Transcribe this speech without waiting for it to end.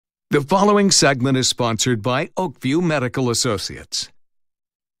The following segment is sponsored by Oakview Medical Associates.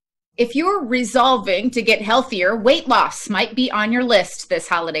 If you're resolving to get healthier, weight loss might be on your list this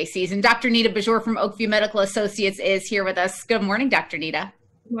holiday season. Dr. Nita Bijoor from Oakview Medical Associates is here with us. Good morning, Dr. Nita.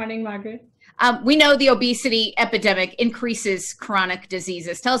 Good morning, Margaret. We know the obesity epidemic increases chronic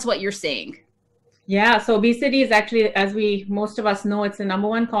diseases. Tell us what you're seeing. Yeah, so obesity is actually, as most of us know, it's the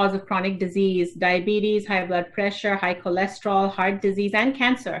 #1 cause of chronic disease: diabetes, high blood pressure, high cholesterol, heart disease, and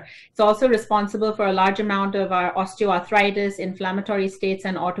cancer. It's also responsible for a large amount of our osteoarthritis, inflammatory states,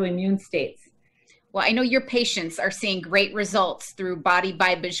 and autoimmune states. Well, I know your patients are seeing great results through Body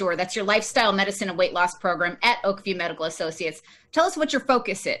by Bijoor. That's your lifestyle medicine and weight loss program at Oakview Medical Associates. Tell us what your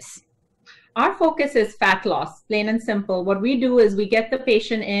focus is. Our focus is fat loss, plain and simple. What we do is we get the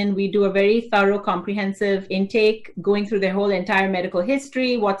patient in, we do a very thorough, comprehensive intake, going through their whole entire medical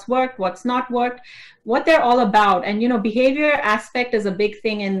history, what's worked, what's not worked, what they're all about. And, behavior aspect is a big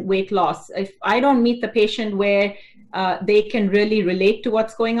thing in weight loss. If I don't meet the patient where they can really relate to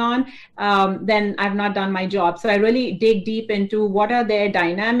what's going on, then I've not done my job. So I really dig deep into what are their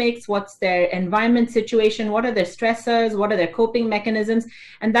dynamics, what's their environment situation, what are their stressors, what are their coping mechanisms,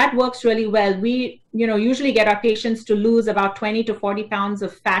 and that works really well. We, usually get our patients to lose about 20 to 40 pounds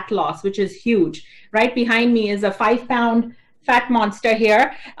of fat loss, which is huge. Right behind me is a 5-pound fat monster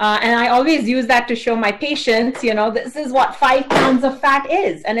here. And I always use that to show my patients, this is what 5 pounds of fat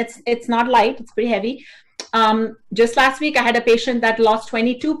is. And it's not light, it's pretty heavy. Just last week, I had a patient that lost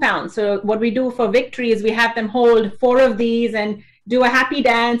 22 pounds. So what we do for victory is we have them hold 4 of these and do a happy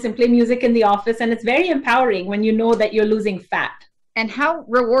dance and play music in the office. And it's very empowering when you know that you're losing fat. And how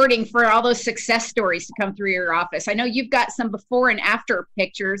rewarding for all those success stories to come through your office. I know you've got some before and after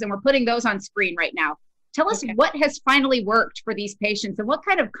pictures, and we're putting those on screen right now. Tell us what has finally worked for these patients and what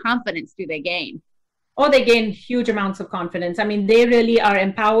kind of confidence do they gain? Oh, they gain huge amounts of confidence. I mean, they really are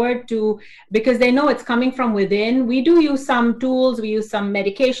empowered because they know it's coming from within. We do use some tools, we use some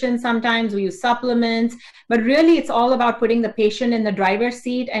medication sometimes, we use supplements, but really it's all about putting the patient in the driver's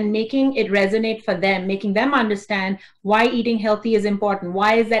seat and making it resonate for them, making them understand why eating healthy is important,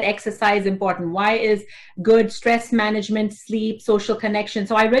 why is that exercise important, why is good stress management, sleep, social connection.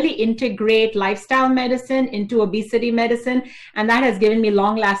 So I really integrate lifestyle medicine into obesity medicine, and that has given me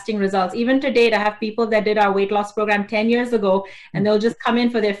long-lasting results. Even to date, I have people that did our weight loss program 10 years ago, and they'll just come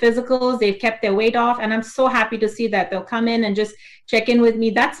in for their physicals. They've kept their weight off, and I'm so happy to see that. They'll come in and just check in with me.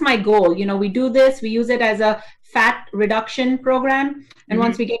 That's my goal. We do this, we use it as a fat reduction program. And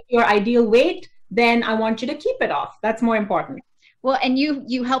once we get your ideal weight, then I want you to keep it off. That's more important. Well, and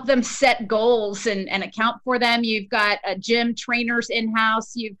you help them set goals and account for them. You've got gym trainers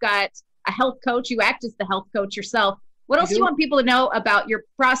in-house. You've got a health coach. You act as the health coach yourself. What else do you want people to know about your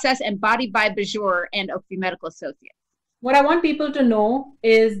process and Body by Bijoor and Oakview Medical Associates? What I want people to know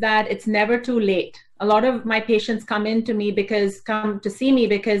is that it's never too late. A lot of my patients come to see me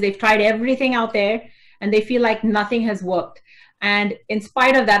because they've tried everything out there and they feel like nothing has worked. And in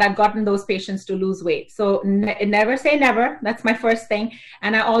spite of that, I've gotten those patients to lose weight. So never say never. That's my first thing.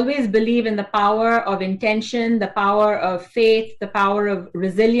 And I always believe in the power of intention, the power of faith, the power of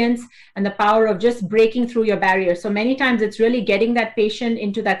resilience, and the power of just breaking through your barriers. So many times it's really getting that patient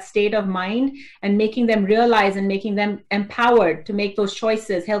into that state of mind and making them realize and making them empowered to make those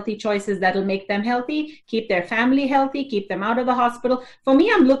choices, healthy choices that'll make them healthy, keep their family healthy, keep them out of the hospital. For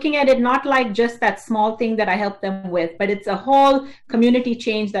me, I'm looking at it not like just that small thing that I help them with, but it's a whole community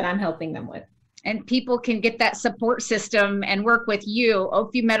change that I'm helping them with. And people can get that support system and work with you.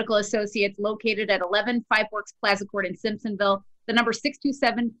 Oakview Medical Associates, located at 11 Five Works Plaza Court in Simpsonville. The number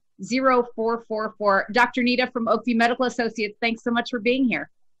 627-0444. Dr. Nita from Oakview Medical Associates, thanks so much for being here.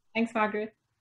 Thanks, Margaret.